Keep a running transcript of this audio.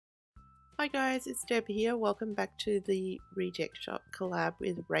Hi guys, it's Deb here. Welcome back to the Reject Shop collab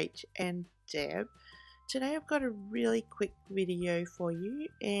with Rach and Deb. Today I've got a really quick video for you,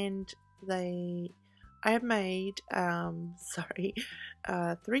 and I have made 3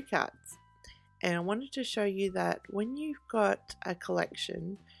 cards, and I wanted to show you that when you've got a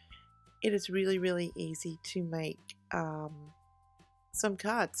collection, it is really easy to make some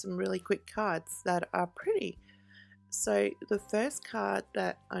really quick cards that are pretty. So the first card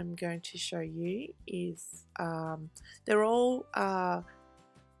that I'm going to show you is they're all 5.5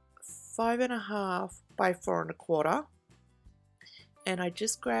 by 4.25, and I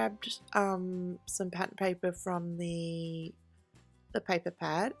just grabbed some pattern paper from the paper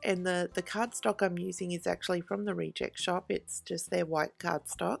pad, and the cardstock I'm using is actually from the Reject Shop. It's just their white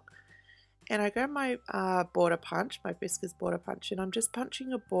cardstock, and I grabbed my border punch, my Biscuits border punch, and I'm just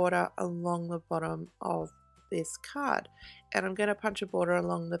punching a border along the bottom of this card, and I'm going to punch a border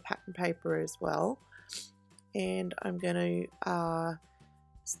along the pattern paper as well, and I'm going to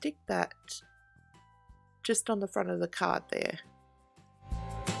stick that just on the front of the card there.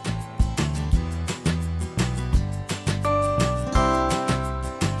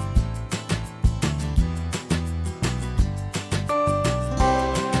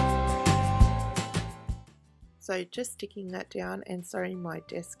 So just sticking that down, and sorry, my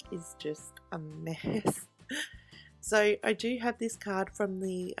desk is just a mess. So I do have this card from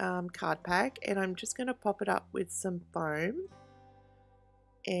the card pack, and I'm just going to pop it up with some foam,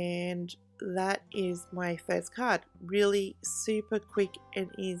 and that is my first card. Really super quick and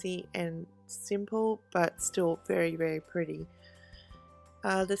easy and simple, but still very pretty.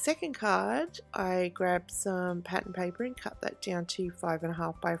 The second card, I grabbed some pattern paper and cut that down to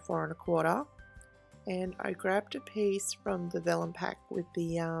 5.5 by 4.25, and I grabbed a piece from the vellum pack with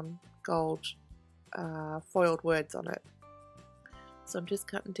the gold foiled words on it. So I'm just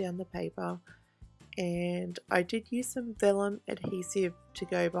cutting down the paper, and I did use some vellum adhesive to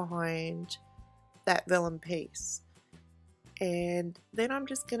go behind that vellum piece, and then I'm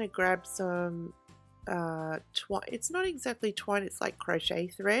just going to grab some twine. It's not exactly twine, it's like crochet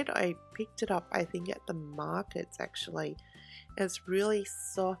thread. I picked it up, I think, at the markets actually. It's really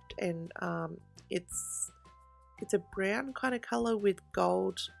soft, and it's a brown kind of color with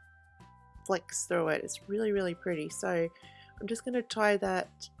gold flecks through it. It's really pretty. So I'm just going to tie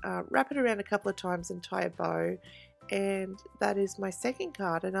that, wrap it around a couple of times and tie a bow, and that is my second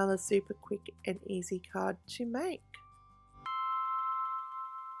card, another super quick and easy card to make.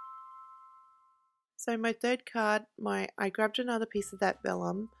 So my third card, I grabbed another piece of that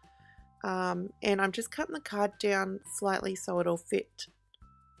vellum, and I'm just cutting the card down slightly so it'll fit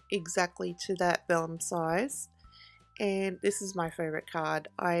exactly to that vellum size. And this is my favorite card.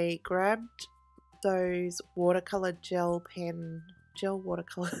 I grabbed those watercolor gel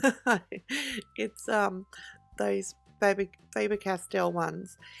watercolor. It's those Faber-Castell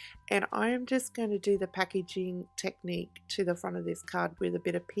ones, and I am just going to do the packaging technique to the front of this card with a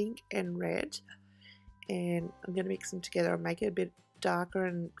bit of pink and red, and I'm going to mix them together and make it a bit darker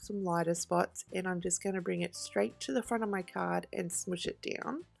and some lighter spots, and I'm just going to bring it straight to the front of my card and smush it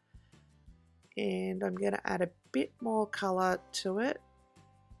down. And I'm going to add a bit more color to it,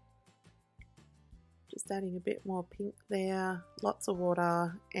 just adding a bit more pink there, lots of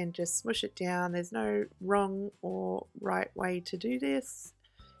water, and just smush it down. There's no wrong or right way to do this.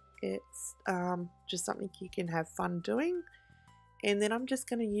 It's just something you can have fun doing. And then I'm just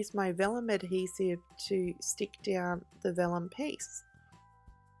going to use my vellum adhesive to stick down the vellum piece.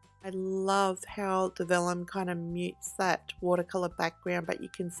 I love how the vellum kind of mutes that watercolor background, but you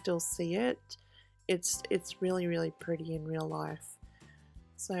can still see it. It's really pretty in real life.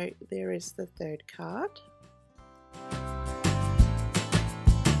 So there is the third card.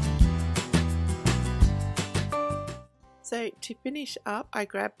 So to finish up, I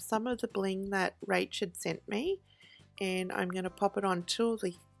grabbed some of the bling that Rach had sent me, and I'm going to pop it on two of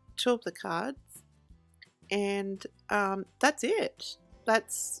the cards, and that's it.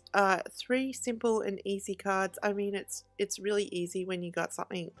 That's 3 simple and easy cards. I mean, it's really easy when you got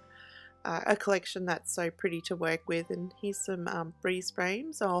something, a collection that's so pretty to work with. And here's some freeze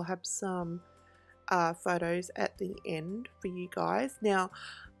frames. I'll have some photos at the end for you guys. Now,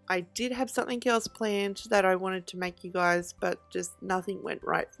 I did have something else planned that I wanted to make you guys, but just nothing went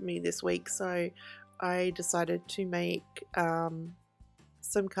right for me this week, so I decided to make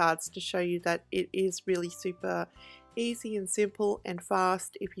some cards to show you that it is really super easy and simple and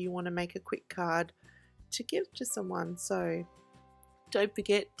fast if you want to make a quick card to give to someone. So don't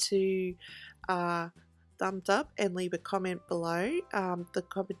forget to the thumbs up and leave a comment below.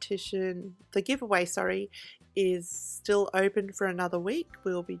 The giveaway, is still open for another week.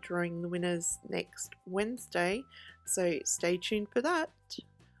 We'll be drawing the winners next Wednesday, so stay tuned for that.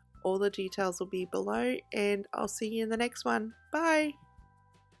 All the details will be below, and I'll see you in the next one. Bye!